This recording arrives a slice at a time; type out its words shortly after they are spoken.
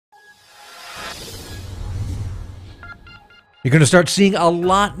You're going to start seeing a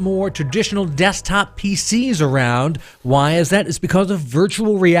lot more traditional desktop PCs around. Why is that? It's because of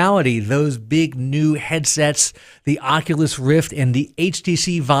virtual reality. Those big new headsets, the Oculus Rift and the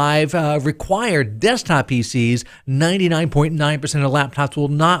HTC Vive require desktop PCs. 99.9% of laptops will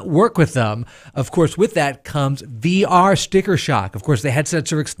not work with them. Of course, with that comes VR sticker shock. Of course, the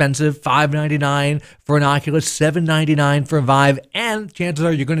headsets are expensive, $599 for an Oculus, $799 for a Vive, and chances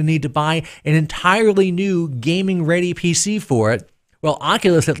are you're going to need to buy an entirely new gaming-ready PC for it. Well,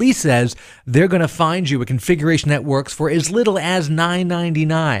 Oculus at least says they're going to find you a configuration that works for as little as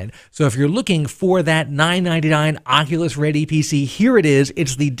 $999. So if you're looking for that $999 Oculus-ready PC, here it is.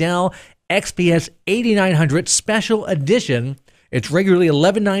 It's the Dell XPS 8900 Special Edition. It's regularly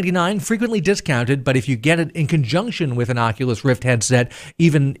 $1199, frequently discounted, but if you get it in conjunction with an Oculus Rift headset,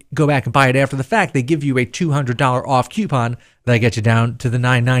 even go back and buy it after the fact, they give you a $200 off coupon that gets you down to the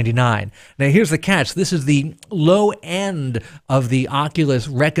 $999. Now, here's the catch. This is the low end of the Oculus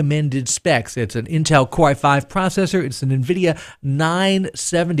recommended specs. It's an Intel Core i5 processor. It's an NVIDIA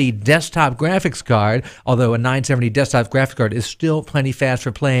 970 desktop graphics card, although a 970 desktop graphics card is still plenty fast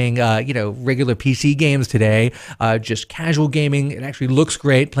for playing, regular PC games today. Just casual gaming. It actually looks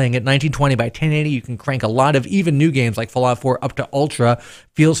great. Playing at 1920 by 1080, you can crank a lot of even new games like Fallout 4 up to Ultra.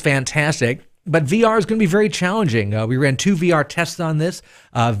 Feels fantastic. But VR is going to be very challenging. We ran 2 VR tests on this.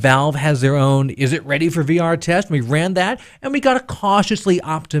 Valve has their own, is it ready for VR test? We ran that, and we got a cautiously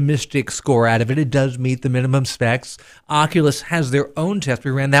optimistic score out of it. It does meet the minimum specs. Oculus has their own test. We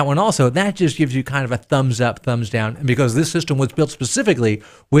ran that one also. That just gives you kind of a thumbs up, thumbs down. And because this system was built specifically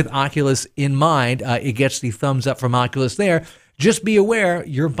with Oculus in mind, it gets the thumbs up from Oculus there. Just be aware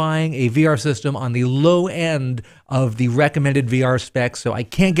you're buying a VR system on the low end of the recommended VR specs, so I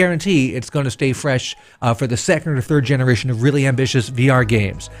can't guarantee it's going to stay fresh for the second or third generation of really ambitious VR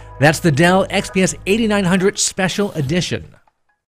games. That's the Dell XPS 8900 Special Edition.